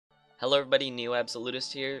Hello everybody, Neo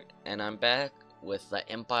Absolutist here, and I'm back with the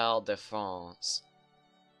Empire de France,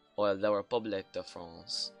 or the Republic de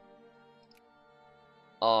France.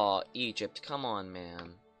 Aw, Egypt, come on,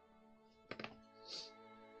 man.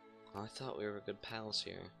 I thought we were good pals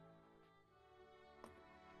here.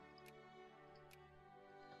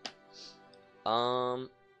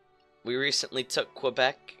 We recently took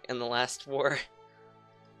Quebec in the last war,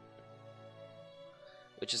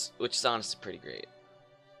 which is honestly pretty great.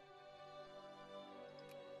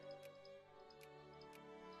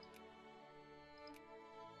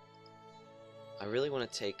 I really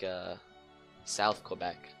want to take South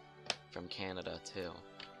Quebec from Canada too,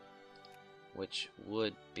 which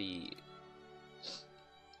would be.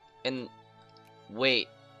 And wait,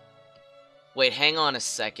 hang on a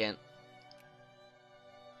second.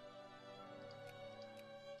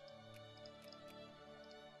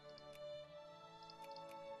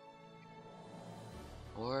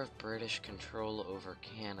 War of British control over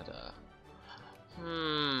Canada.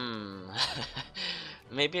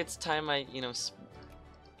 Maybe it's time I,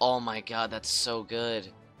 oh my god, that's so good.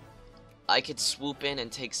 I could swoop in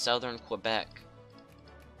and take southern Quebec.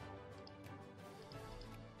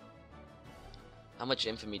 How much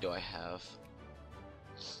infamy do I have?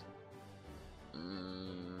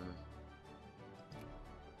 I'm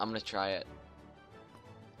gonna try it.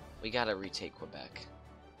 We gotta retake Quebec.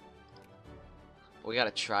 We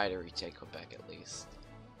gotta try to retake Quebec at least.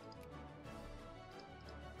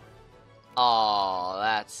 Oh,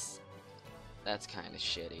 that's kind of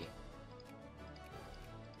shitty.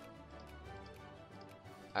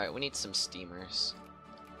 Alright, we need some steamers.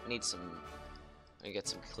 We need to get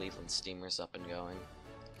some Cleveland steamers up and going.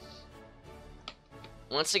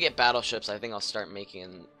 Once I get battleships, I think I'll start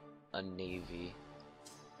making a navy.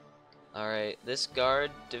 Alright, this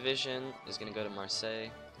guard division is gonna go to Marseille.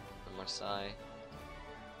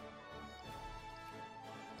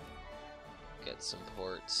 Get some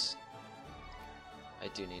ports. I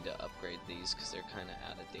do need to upgrade these because they're kind of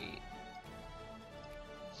out of date.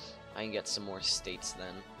 I can get some more states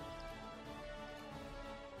then.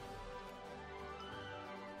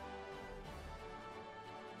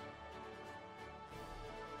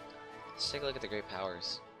 Let's take a look at the great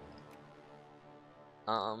powers.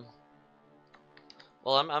 Well,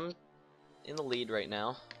 I'm in the lead right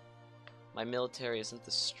now. My military isn't the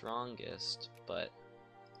strongest, but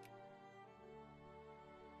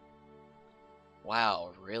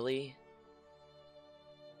wow, really?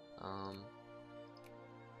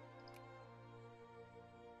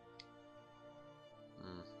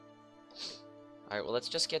 Alright, well, let's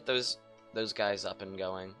just get those guys up and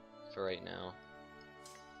going for right now.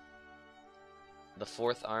 The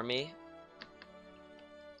 4th Army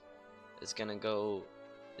is gonna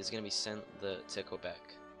be sent to Quebec.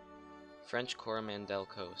 French Coromandel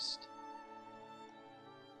Coast.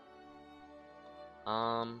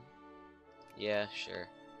 Yeah, sure.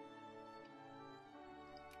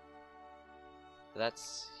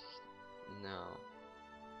 That's... no.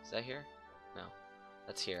 Is that here? No.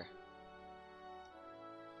 That's here.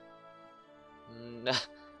 No.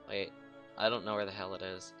 Wait. I don't know where the hell it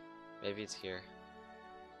is. Maybe it's here.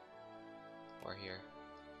 Or here.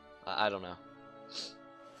 I don't know.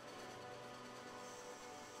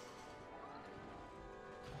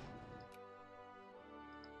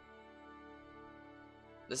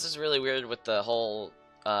 This is really weird with the whole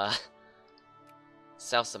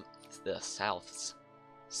South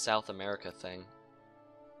America thing.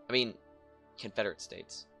 I mean, Confederate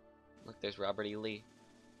States. Look, there's Robert E. Lee.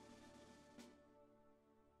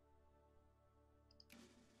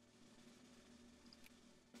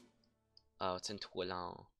 Oh, it's in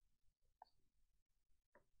Toulon.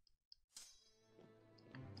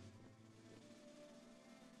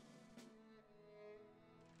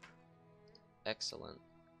 Excellent.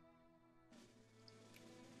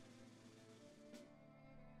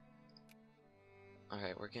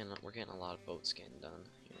 Alright, we're getting a lot of boat scan done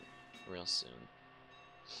here real soon.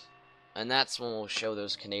 And that's when we'll show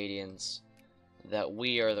those Canadians that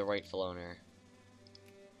we are the rightful owner.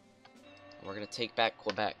 We're gonna take back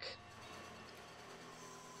Quebec.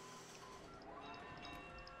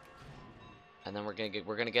 And then we're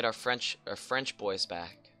gonna get our French boys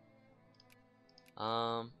back.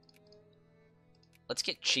 Let's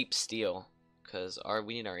get cheap steel, cause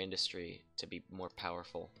we need our industry to be more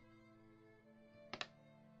powerful.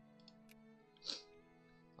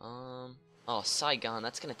 Oh, Saigon,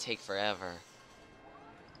 that's gonna take forever.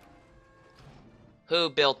 Who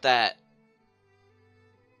built that?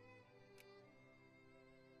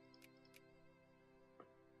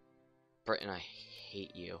 Britain, I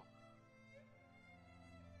hate you.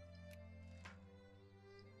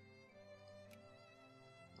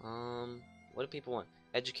 What do people want?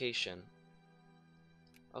 Education.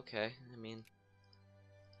 Okay, I mean,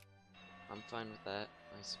 I'm fine with that,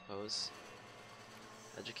 I suppose.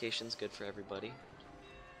 Education's good for everybody.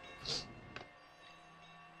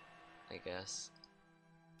 I guess.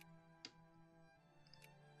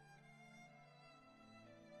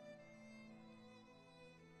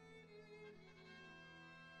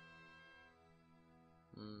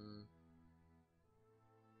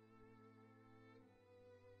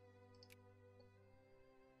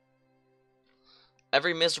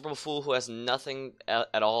 Every miserable fool who has nothing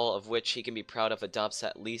at all of which he can be proud of adopts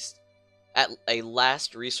at a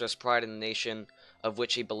last resource pride in the nation of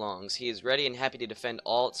which he belongs. He is ready and happy to defend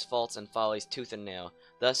all its faults and follies tooth and nail,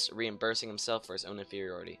 thus reimbursing himself for his own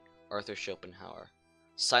inferiority. Arthur Schopenhauer.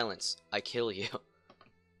 Silence, I kill you.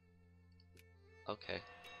 Okay.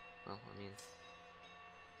 Well, I mean...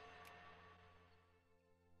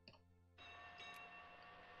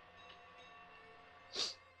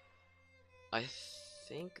 I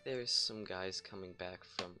think there's some guys coming back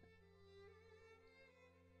from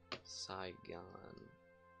Saigon.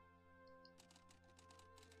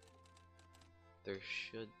 There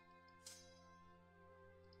should...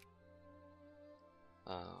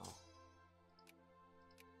 Oh.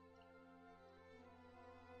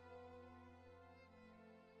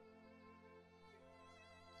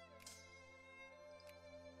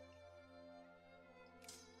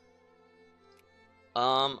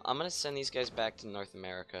 I'm gonna send these guys back to North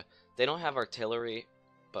America. They don't have artillery,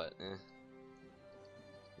 but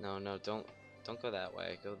No, don't go that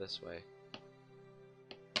way. Go this way.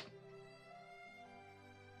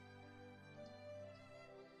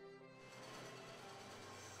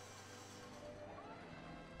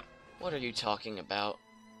 What are you talking about?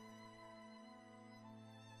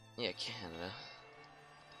 Yeah, Canada.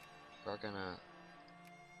 We're gonna...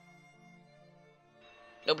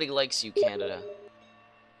 Nobody likes you, Canada.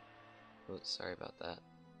 Oh, sorry about that.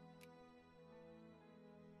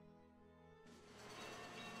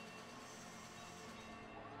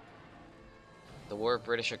 The war of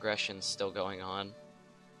British aggression's still going on.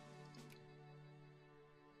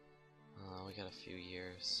 We got a few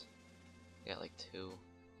years. We got like 2.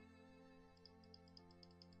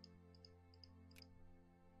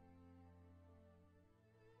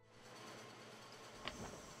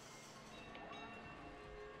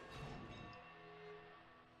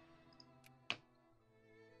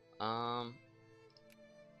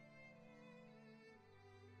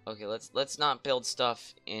 Okay, let's not build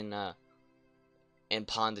stuff in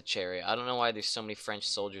Pondicherry. I don't know why there's so many French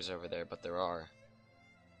soldiers over there, but there are.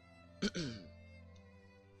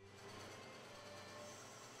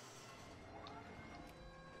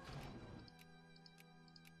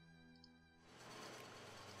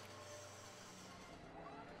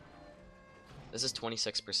 This is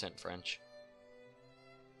 26% French.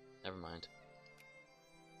 Never mind.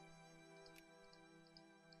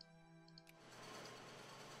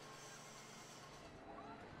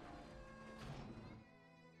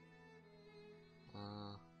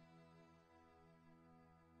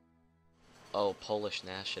 Oh, Polish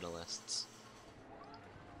nationalists.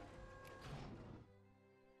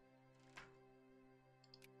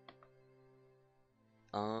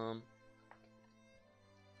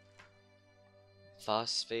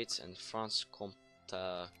 Phosphates and France Comte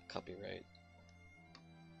copyright.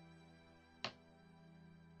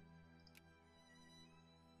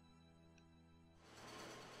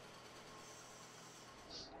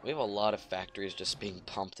 We have a lot of factories just being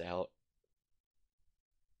pumped out.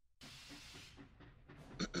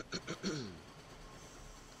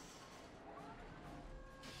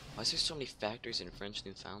 Why is there so many factories in French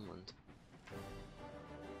Newfoundland?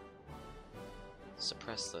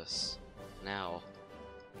 Suppress this. Now.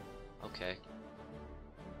 Okay.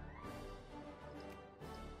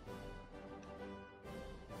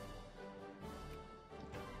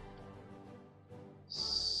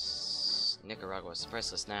 Nicaragua,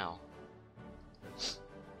 suppress this now.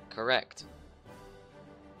 Correct.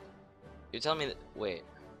 You're telling me that... Wait.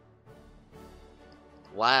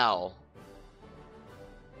 Wow.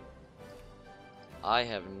 I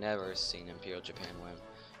have never seen Imperial Japan win.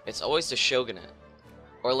 It's always the shogunate.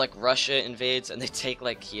 Or like Russia invades and they take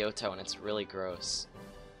like Kyoto and it's really gross.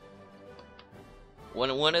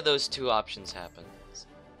 When one of those two options happens.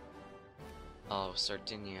 Oh,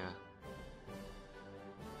 Sardinia.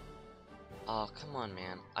 Oh, come on,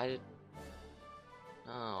 man.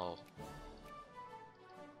 No.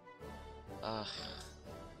 Ugh.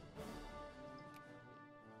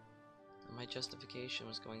 My justification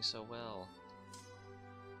was going so well.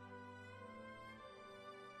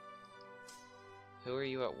 Who are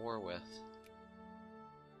you at war with?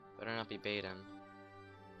 Better not be Baden.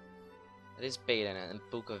 It is Baden and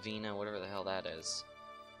Bukovina, whatever the hell that is.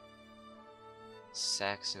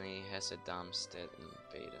 Saxony, Hesse, Darmstadt, and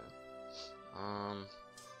Baden.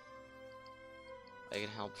 I can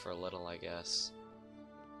help for a little, I guess.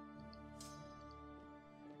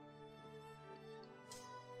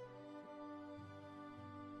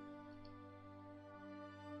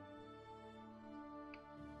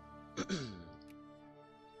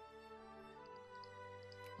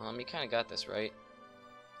 You kind of got this, right?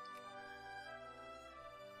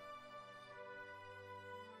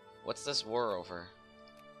 What's this war over?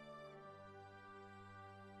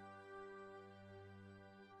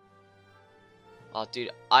 Oh,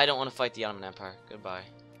 dude, I don't want to fight the Ottoman Empire. Goodbye.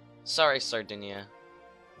 Sorry, Sardinia.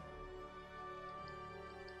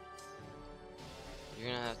 You're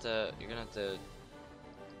gonna have to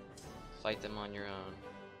fight them on your own.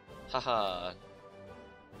 Haha.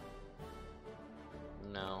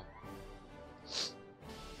 No.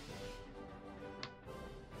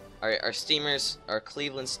 Alright, our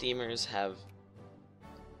Cleveland steamers have...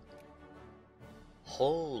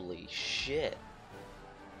 Holy shit.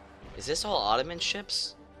 Is this all Ottoman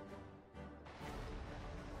ships?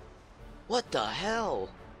 What the hell?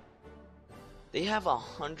 They have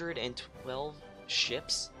 112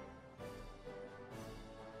 ships?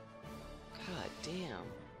 God damn.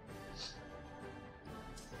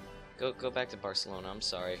 Go back to Barcelona, I'm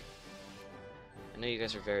sorry. I know you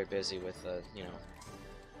guys are very busy with, you know,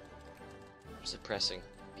 suppressing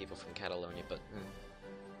people from Catalonia, but...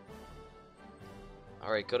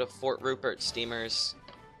 Alright, go to Fort Rupert, steamers.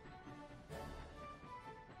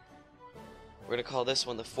 We're gonna call this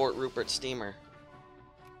one the Fort Rupert steamer.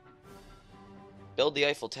 Build the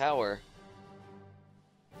Eiffel Tower.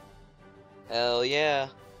 Hell yeah.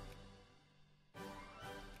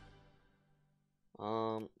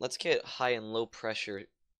 Let's get high and low pressure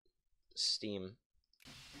steam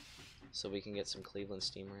so we can get some Cleveland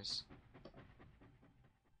steamers.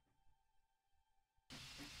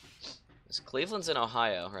 Cleveland's in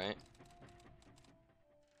Ohio, right?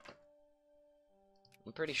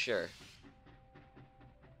 I'm pretty sure.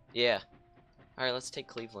 Yeah. Alright, let's take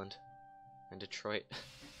Cleveland. And Detroit.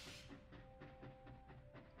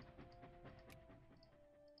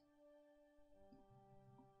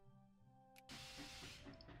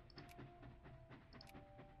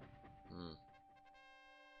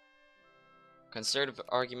 Conservative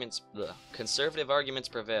arguments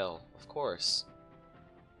prevail, of course.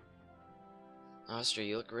 Austria,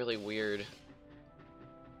 you look really weird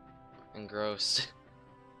and gross.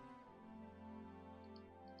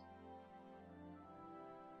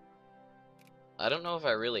 I don't know if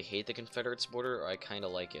I really hate the Confederates border or I kind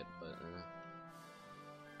of like it, but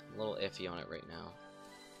I'm a little iffy on it right now.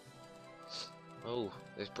 Oh,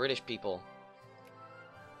 there's British people.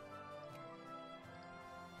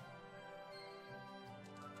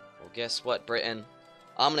 Well, guess what, Britain?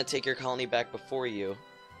 I'm gonna take your colony back before you.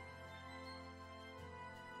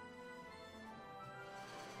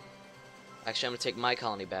 Actually, I'm gonna take my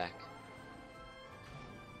colony back.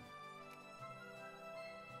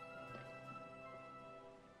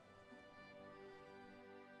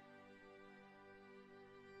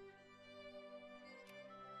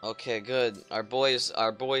 Okay, good. Our boys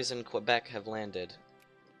in Quebec have landed.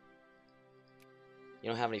 You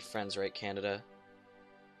don't have any friends, right, Canada?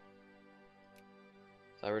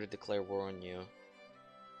 If I were to declare war on you.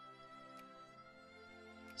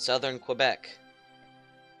 Southern Quebec.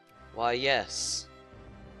 Why, yes.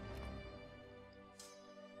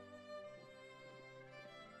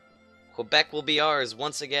 Quebec will be ours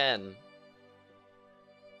once again.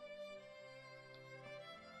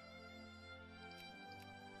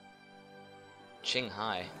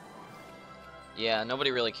 Qinghai. Yeah,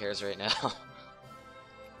 nobody really cares right now.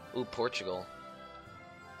 Ooh, Portugal.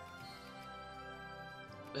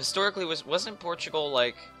 Historically, wasn't Portugal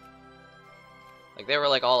like they were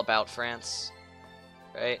like all about France,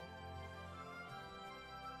 right?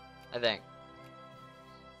 I think.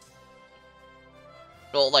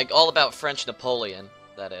 Well, like all about French Napoleon,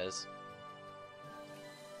 that is.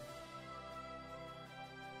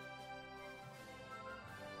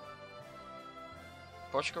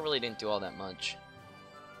 Portugal really didn't do all that much.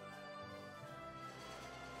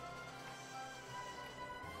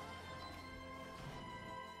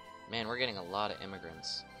 Man, we're getting a lot of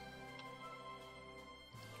immigrants.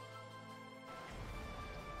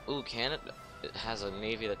 Ooh, Canada has a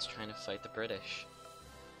navy that's trying to fight the British.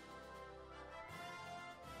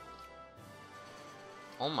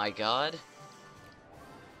 Oh my god.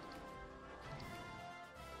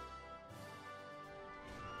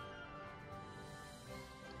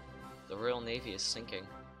 The Royal Navy is sinking.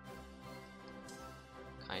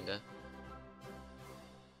 kinda.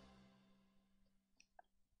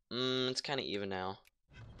 It's kinda even now.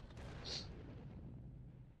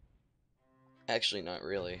 Actually, not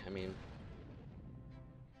really. I mean,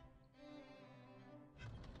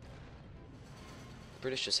 the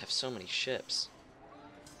British just have so many ships.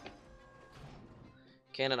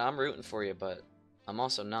 Canada, I'm rooting for you, but I'm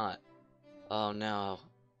also not. Oh no.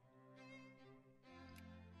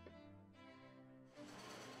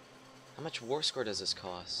 How much war score does this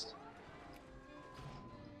cost?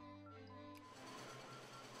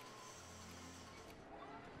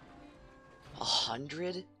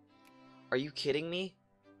 $100? Are you kidding me?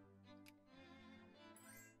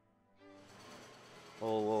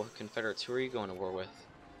 Oh, whoa, Confederates, who are you going to war with?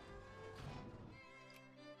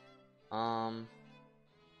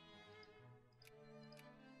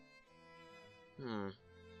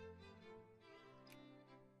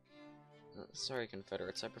 Sorry,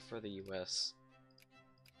 Confederates, I prefer the US.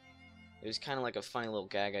 It was kind of like a funny little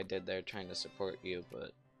gag I did there trying to support you,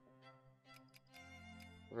 but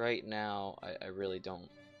right now, I really don't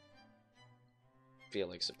feel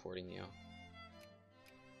like supporting you.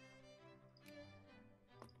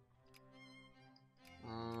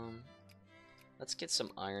 Let's get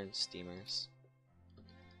some iron steamers.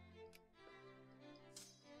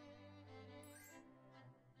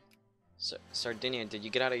 Sardinia, did you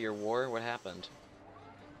get out of your war? What happened?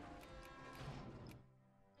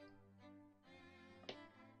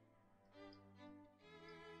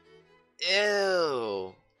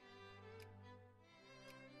 Ew!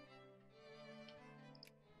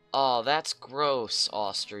 Oh, that's gross,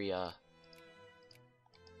 Austria.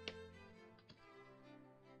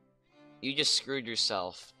 You just screwed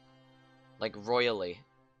yourself. Like, royally.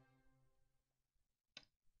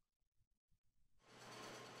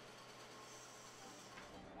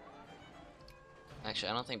 Actually,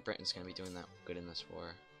 I don't think Britain's gonna be doing that good in this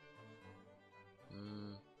war.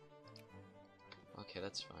 Okay,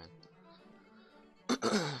 that's fine.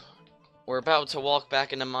 We're about to walk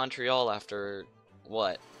back into Montreal after,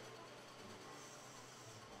 what?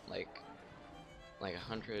 Like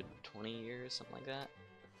 120 years, something like that?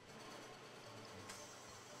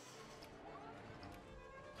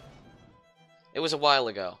 It was a while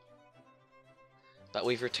ago. But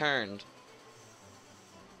we've returned.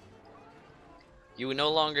 You will no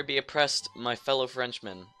longer be oppressed, my fellow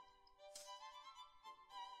Frenchmen.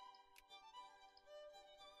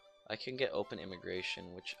 I can get open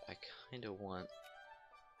immigration, which I kinda want.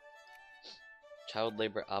 Child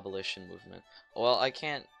labor abolition movement. Well, I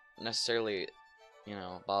can't necessarily, you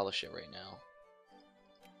know, abolish it right now.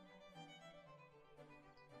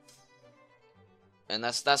 And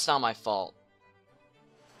that's not my fault.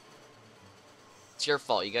 It's your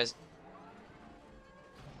fault, you guys.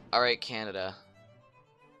 Alright, Canada.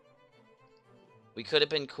 We could have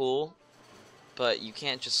been cool, but you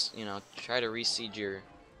can't just, you know, try to reseed your...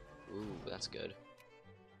 Ooh, that's good.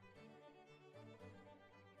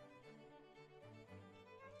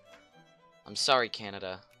 I'm sorry,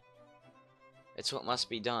 Canada. It's what must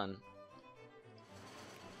be done.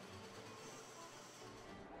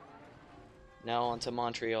 Now on to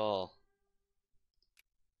Montreal.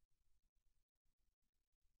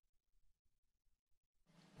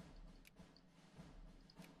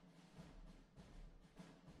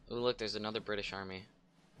 Ooh, look, there's another British army.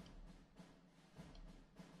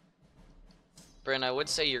 Bryn, I would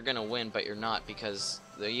say you're gonna win, but you're not, because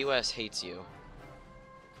the US hates you.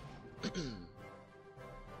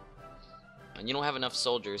 And you don't have enough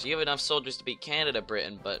soldiers. You have enough soldiers to beat Canada,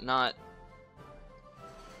 Britain, but not,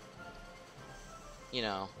 you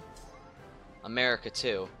know, America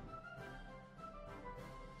too.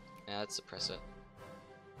 Yeah, let's suppress it.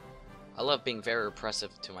 I love being very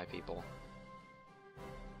oppressive to my people.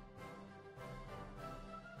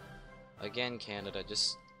 Again, Canada,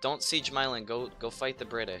 just don't siege my land. Go fight the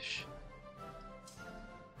British.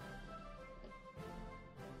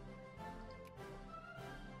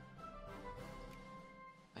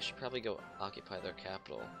 I should probably go occupy their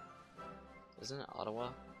capital. Isn't it Ottawa?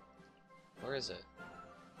 Where is it?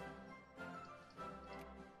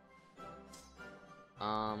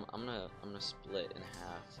 I'm gonna split in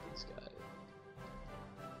half these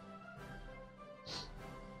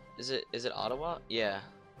guys. Is it Ottawa? Yeah.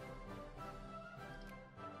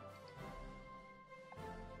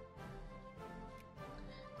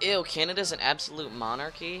 Ew, Canada's an absolute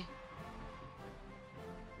monarchy?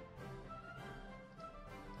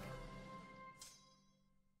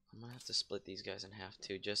 I'm gonna have to split these guys in half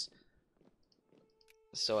too, just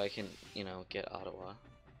so I can, you know, get Ottawa.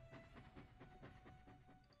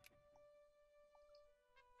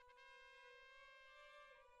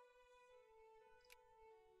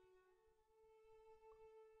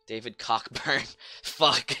 David Cockburn.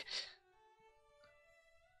 Fuck.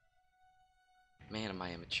 Man, am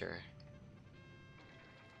I immature.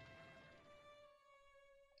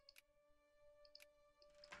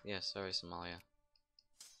 Yeah, sorry, Somalia.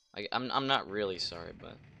 I'm not really sorry,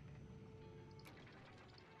 but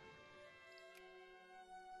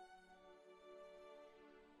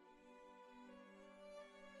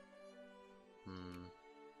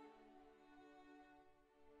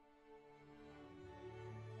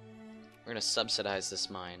we're gonna subsidize this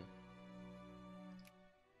mine.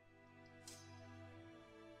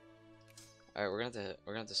 All right, we're gonna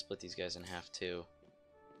have to split these guys in half too.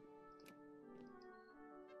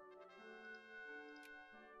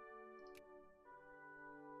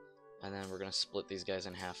 And then we're gonna split these guys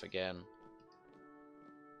in half again.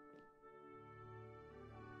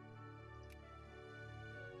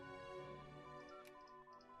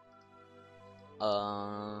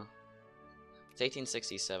 It's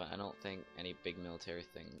 1867. I don't think any big military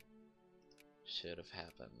thing should have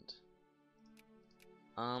happened.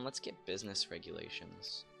 Let's get business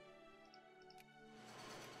regulations.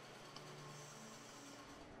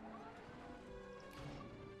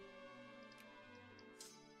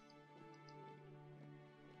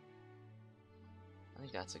 I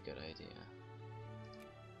think that's a good idea.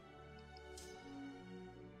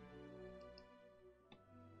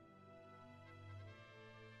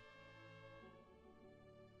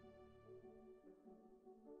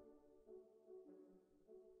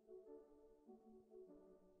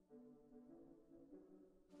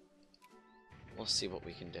 We'll see what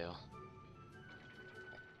we can do.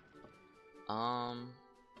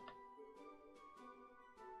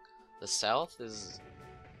 The South is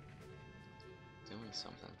doing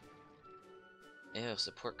something. Ew,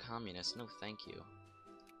 support communists. No, thank you.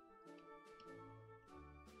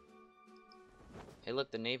 Hey, look,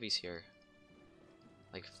 the Navy's here.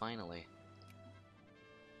 Like, finally.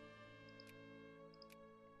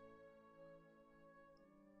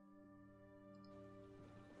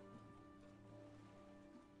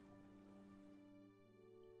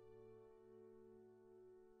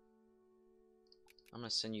 I'm gonna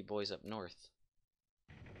send you boys up north.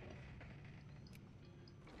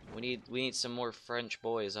 We need some more French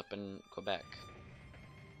boys up in Quebec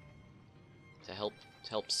to help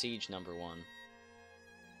siege #1.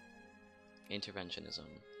 Interventionism.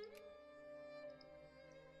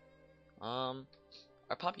 Our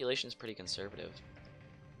population's pretty conservative.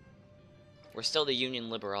 We're still the Union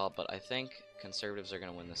Liberal, but I think conservatives are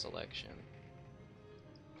gonna win this election.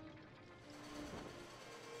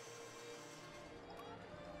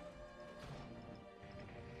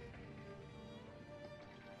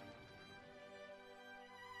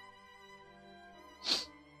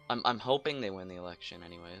 I'm hoping they win the election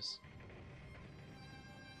anyways.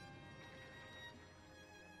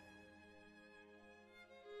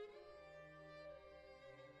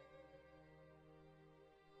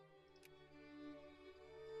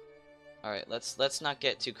 Alright, let's not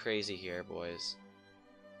get too crazy here, boys.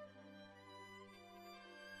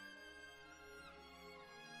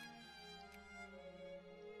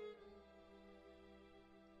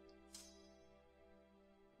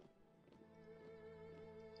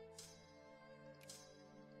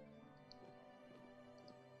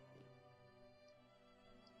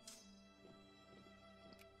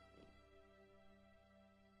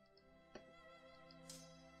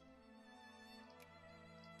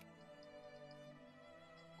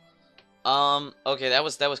 Okay, that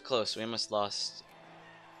was close. We almost lost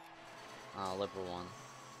Liberal 1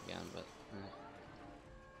 again, but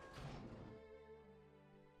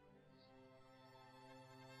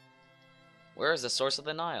Where is the source of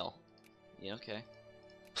the Nile? Yeah, okay.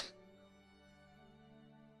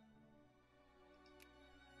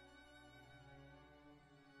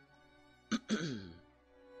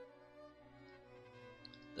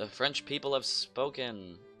 The French people have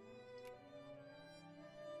spoken.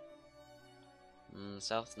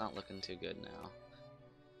 South's not looking too good now.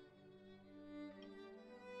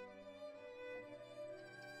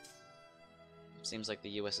 Seems like the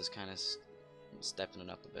US is kind of stepping it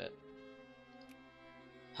up a bit.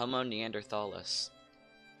 Homo neanderthalis.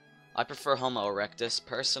 I prefer Homo erectus,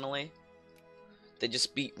 personally. They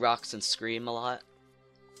just beat rocks and scream a lot.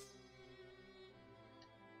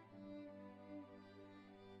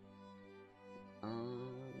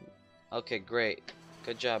 Okay, great.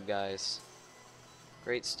 Good job, guys.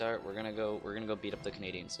 Great start. We're gonna go beat up the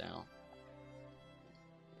Canadians now.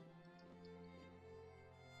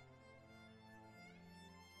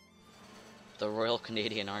 The Royal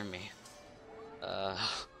Canadian Army.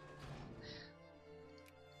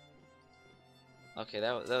 Okay,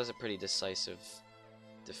 that was a pretty decisive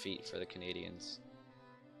defeat for the Canadians.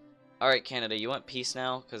 Alright, Canada, you want peace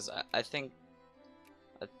now? Because I think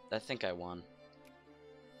I won.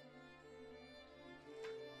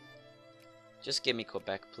 Just give me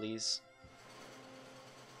Quebec, please.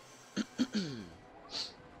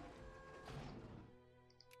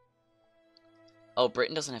 Oh,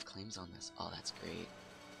 Britain doesn't have claims on this. Oh, that's great.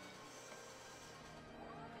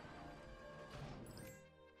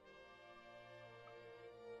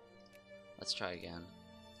 Let's try again.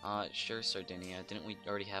 Sure, Sardinia. Didn't we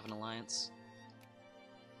already have an alliance?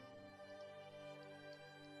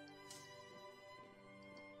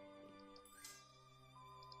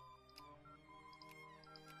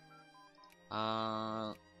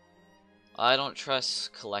 I don't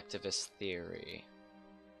trust collectivist theory.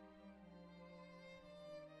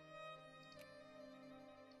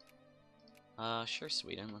 Sure,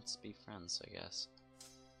 Sweden. Let's be friends, I guess.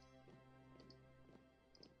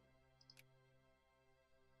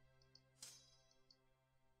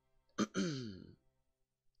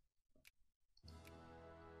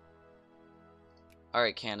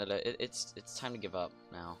 Alright, Canada, it's time to give up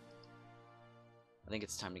now. I think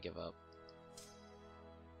it's time to give up.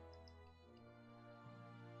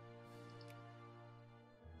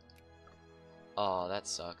 Oh, that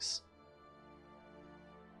sucks.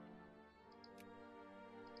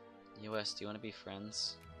 US, do you want to be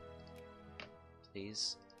friends?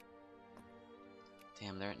 Please?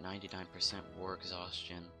 Damn, they're at 99% war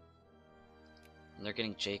exhaustion. And they're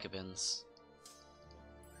getting Jacobins.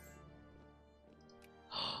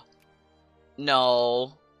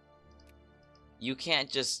 No! You can't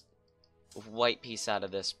just white peace out of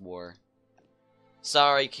this war.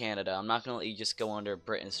 Sorry, Canada. I'm not gonna let you just go under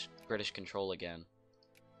British control again.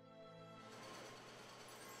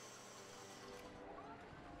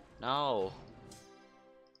 No.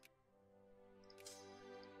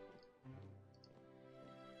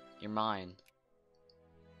 You're mine.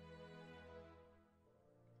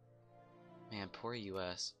 Man, poor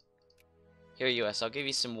US. Here, US, I'll give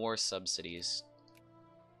you some war subsidies.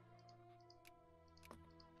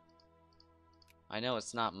 I know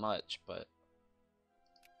it's not much, but...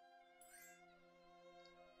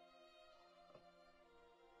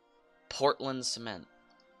 Portland cement.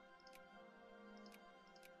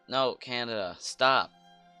 No, Canada, stop.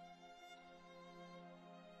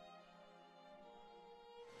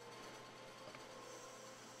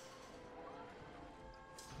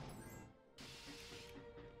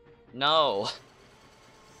 No.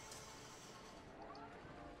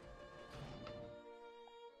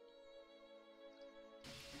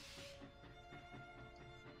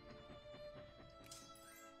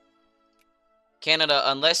 Canada,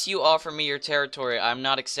 unless you offer me your territory, I'm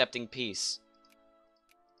not accepting peace.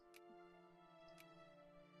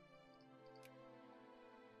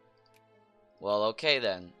 Well, okay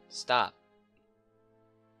then. Stop.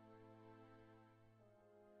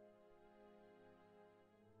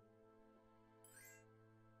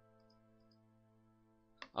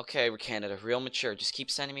 Okay, Canada, real mature. Just keep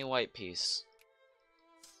sending me white peace.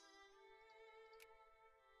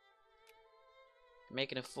 You're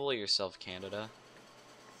making a fool of yourself, Canada.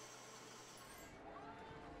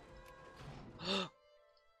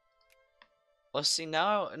 Well, see,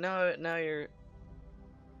 now you're...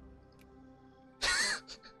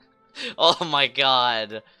 Oh my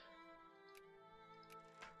god.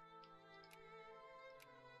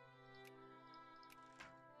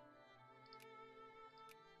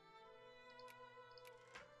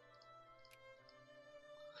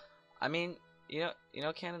 I mean, you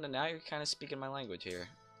know, Canada, now you're kind of speaking my language here.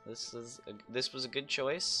 This was a good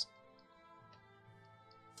choice.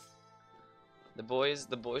 The boys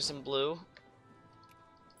in blue.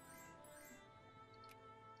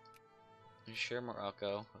 Sure,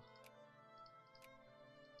 Morocco.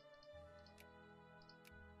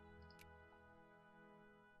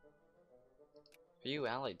 Who are you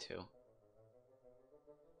allied to? Let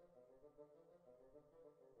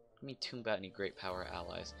me tune about any great power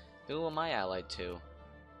allies. Who am I allied to?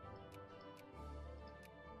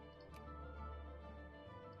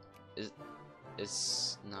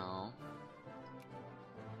 No.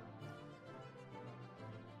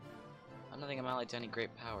 I don't think I'm allied to any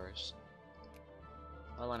great powers.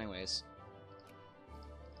 Well, anyways.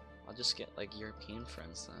 I'll just get, like, European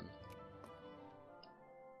friends then.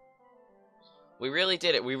 We really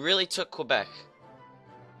did it. We really took Quebec.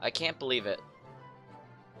 I can't believe it.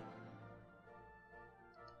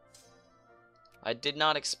 I did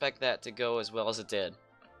not expect that to go as well as it did.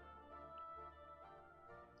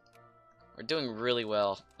 We're doing really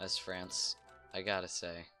well as France, I gotta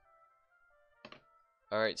say.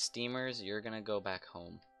 Alright, steamers, you're gonna go back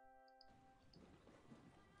home.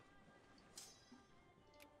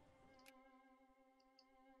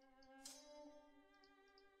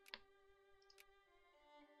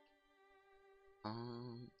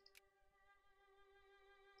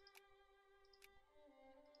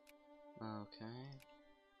 Okay.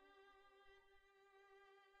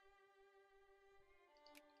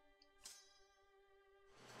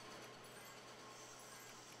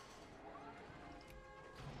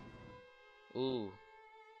 Ooh.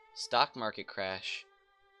 Stock market crash.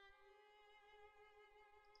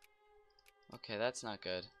 Okay, that's not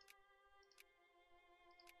good.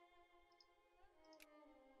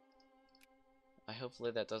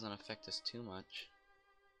 Hopefully that doesn't affect us too much.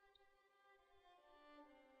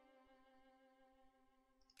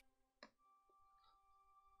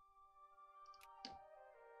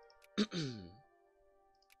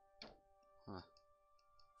 Huh.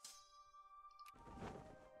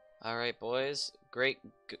 Alright, boys. Great.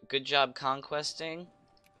 Good job conquesting.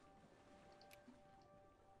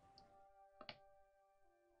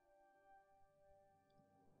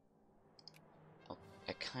 Oh,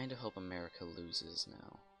 I kind of hope America loses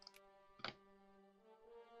now.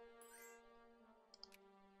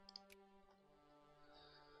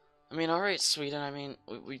 I mean, alright, Sweden. I mean,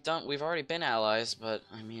 we've already been allies, but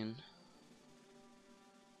I mean,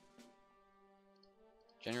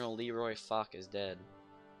 General Leroy Fock is dead.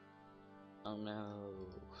 Oh no.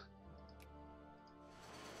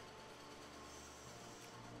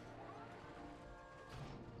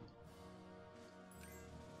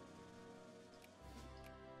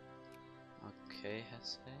 Okay,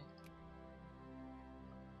 Hesse.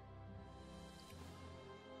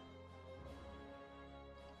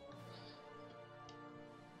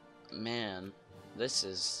 Man, this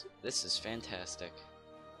is fantastic.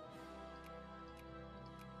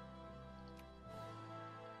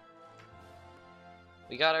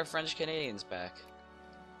 We got our French Canadians back.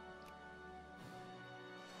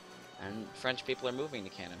 And French people are moving to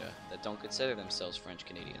Canada that don't consider themselves French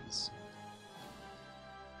Canadians.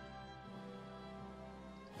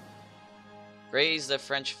 Raise the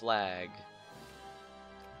French flag.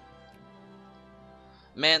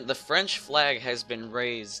 Man, the French flag has been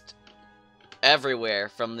raised everywhere,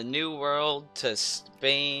 from the New World to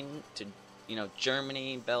Spain to, you know,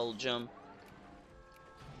 Germany, Belgium.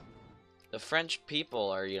 The French people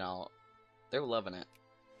are, you know, they're loving it.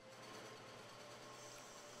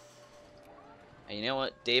 And you know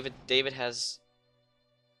what? David's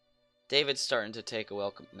starting to take a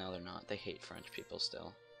welcome. No, they're not. They hate French people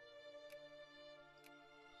still.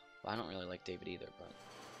 Well, I don't really like David either, but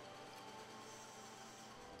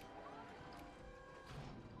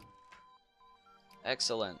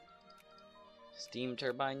excellent. Steam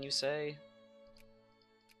turbine, you say?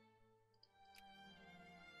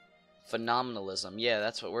 Phenomenalism. Yeah,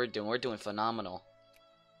 that's what we're doing. We're doing phenomenal.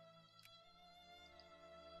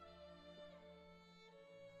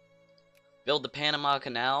 Build the Panama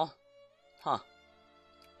Canal? Huh.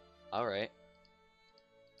 Alright.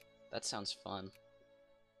 That sounds fun.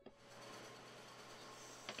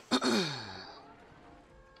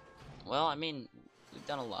 Well, I mean, we've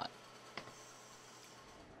done a lot.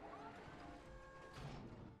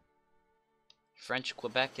 French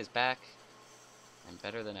Quebec is back, and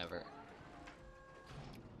better than ever.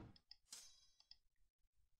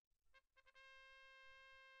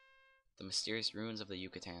 The mysterious ruins of the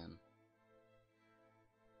Yucatan.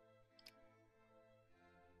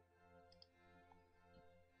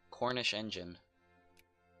 Cornish engine.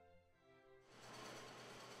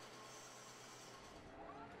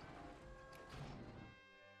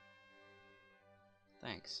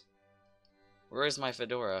 Thanks. Where is my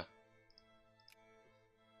fedora?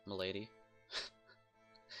 Milady.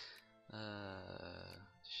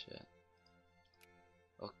 Shit.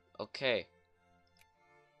 Okay.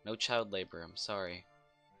 No child labor, I'm sorry.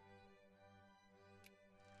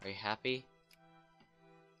 Are you happy?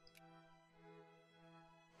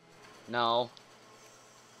 No.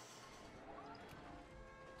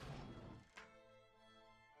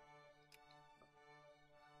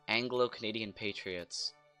 Anglo-Canadian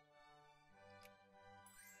Patriots.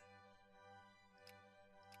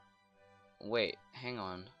 Wait, hang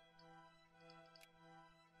on.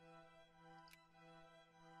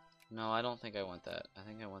 No, I don't think I want that. I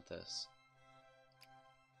think I want this.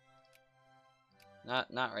 Not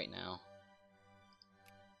right now.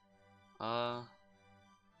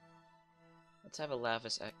 Let's have a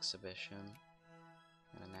lavish exhibition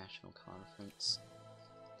and a national conference.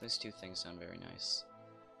 Those two things sound very nice.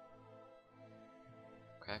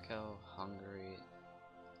 Krakow, Hungary.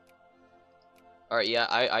 Alright, yeah,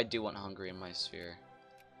 I do want Hungary in my sphere.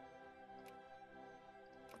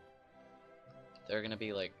 They're gonna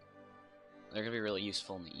be like, they're gonna be really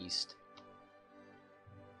useful in the East.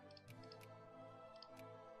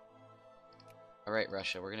 Alright,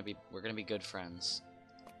 Russia, we're gonna be good friends.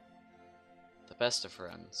 The best of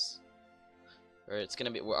friends. Or it's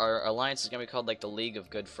gonna be, our alliance is gonna be called like the League of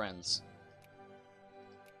Good Friends.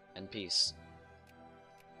 And Peace.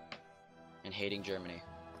 And hating Germany.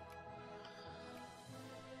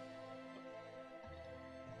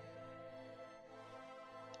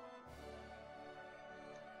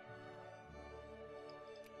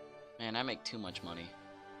 Man, I make too much money.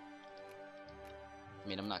 I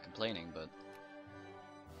mean, I'm not complaining, but...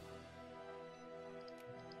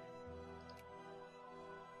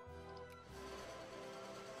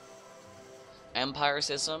 Empire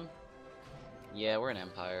system? Yeah, we're an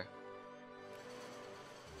empire.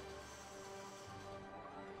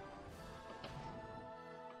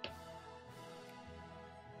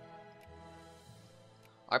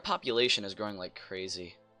 Our population is growing like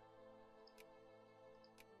crazy.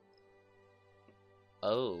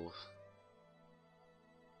 Oh.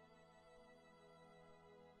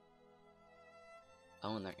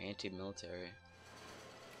 Oh, and they're anti-military.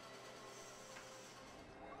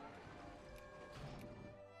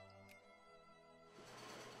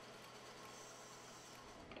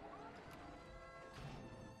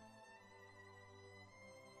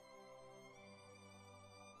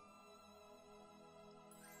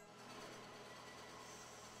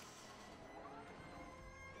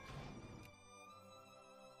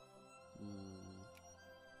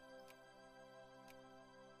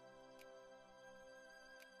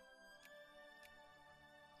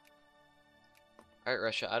 Alright,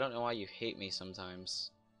 Russia, I don't know why you hate me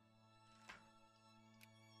sometimes.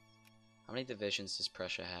 How many divisions does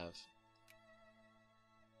Prussia have?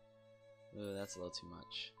 Ooh, that's a little too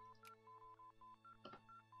much.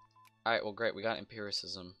 Alright, well great, we got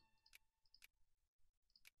empiricism.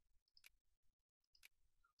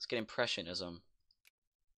 Let's get impressionism.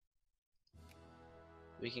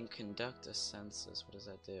 We can conduct a census. What does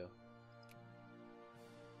that do?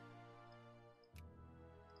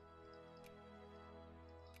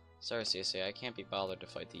 Sorry, CSA, I can't be bothered to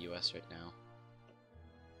fight the US right now.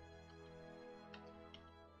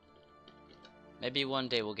 Maybe one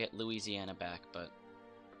day we'll get Louisiana back, but...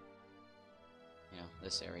 you know,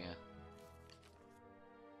 this area.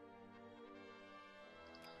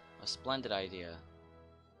 A splendid idea.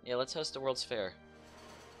 Yeah, let's host the World's Fair.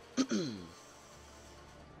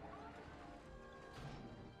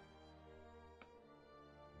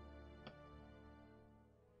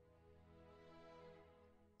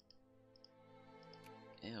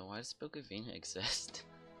 Ew, why does Bukovina exist?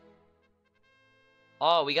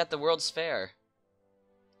 Oh, we got the World's Fair.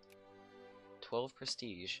 12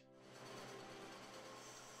 prestige.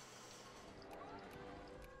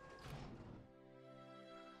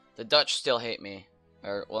 The Dutch still hate me.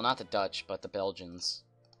 Or, well, not the Dutch, but the Belgians.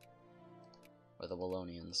 Or the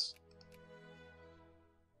Wallonians.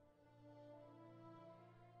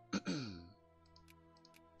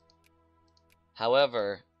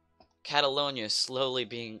 However, Catalonia is slowly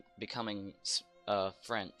becoming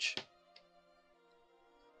French.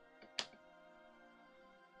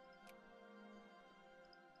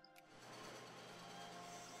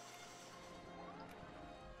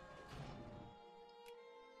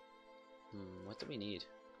 What do we need?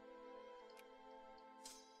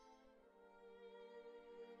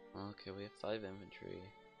 Okay, we have 5 infantry.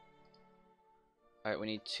 Alright, we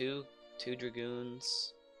need two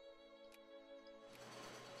dragoons.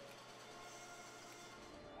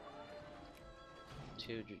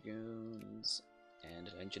 Two dragoons and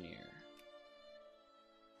an engineer.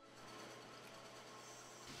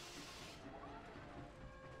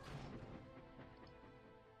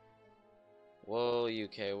 Whoa,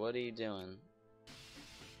 UK, what are you doing?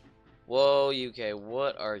 Whoa, UK,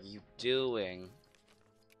 what are you doing?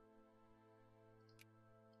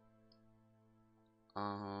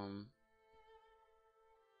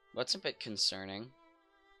 That's a bit concerning.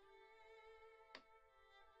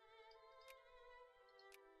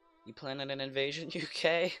 You planning an invasion,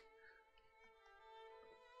 UK?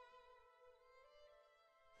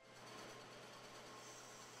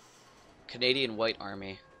 Canadian White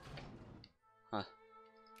Army. Huh.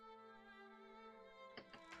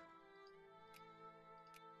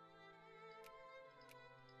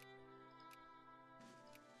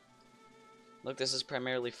 Look, this is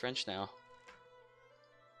primarily French now.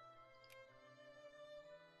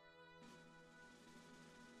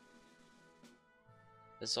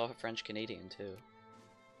 This is all French Canadian too.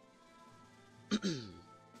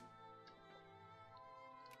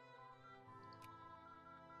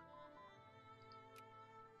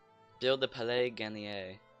 Build the Palais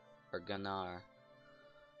Garnier or Gunnar.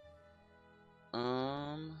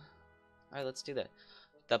 Alright, let's do that.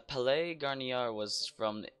 The Palais Garnier was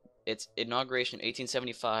from its inauguration in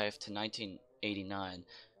 1875 to 1989.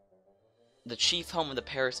 the chief home of the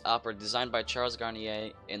Paris Opera, designed by Charles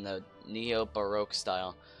Garnier in the neo-Baroque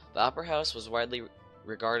style. The Opera House was widely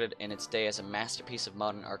regarded in its day as a masterpiece of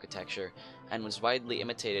modern architecture and was widely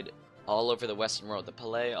imitated all over the Western world. The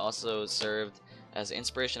Palais also served as the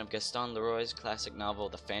inspiration of Gaston Leroy's classic novel,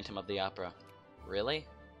 The Phantom of the Opera. Really?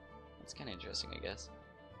 That's kind of interesting, I guess.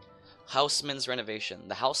 Haussmann's renovation.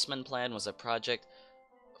 The Haussmann plan was a project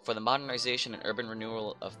for the modernization and urban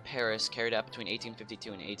renewal of Paris carried out between 1852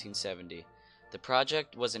 and 1870. The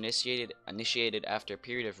project was initiated after a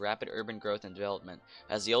period of rapid urban growth and development,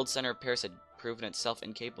 as the old center of Paris had proven itself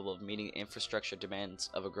incapable of meeting the infrastructure demands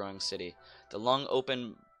of a growing city. The long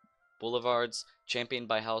open boulevards championed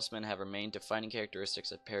by Haussmann have remained defining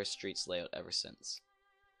characteristics of Paris streets layout ever since.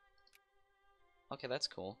 Okay, that's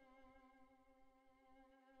cool.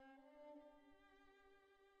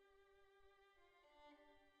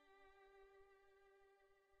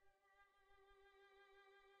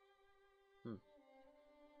 Hmm.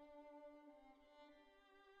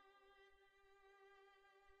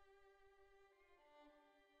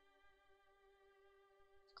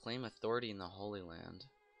 Claim authority in the Holy Land.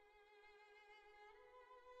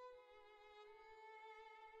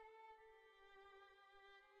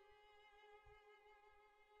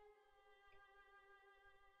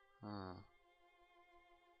 Huh.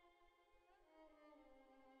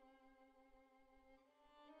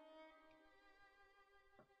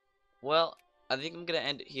 Well, I think I'm gonna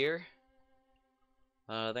end it here.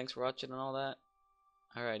 Thanks for watching and all that.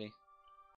 Alrighty.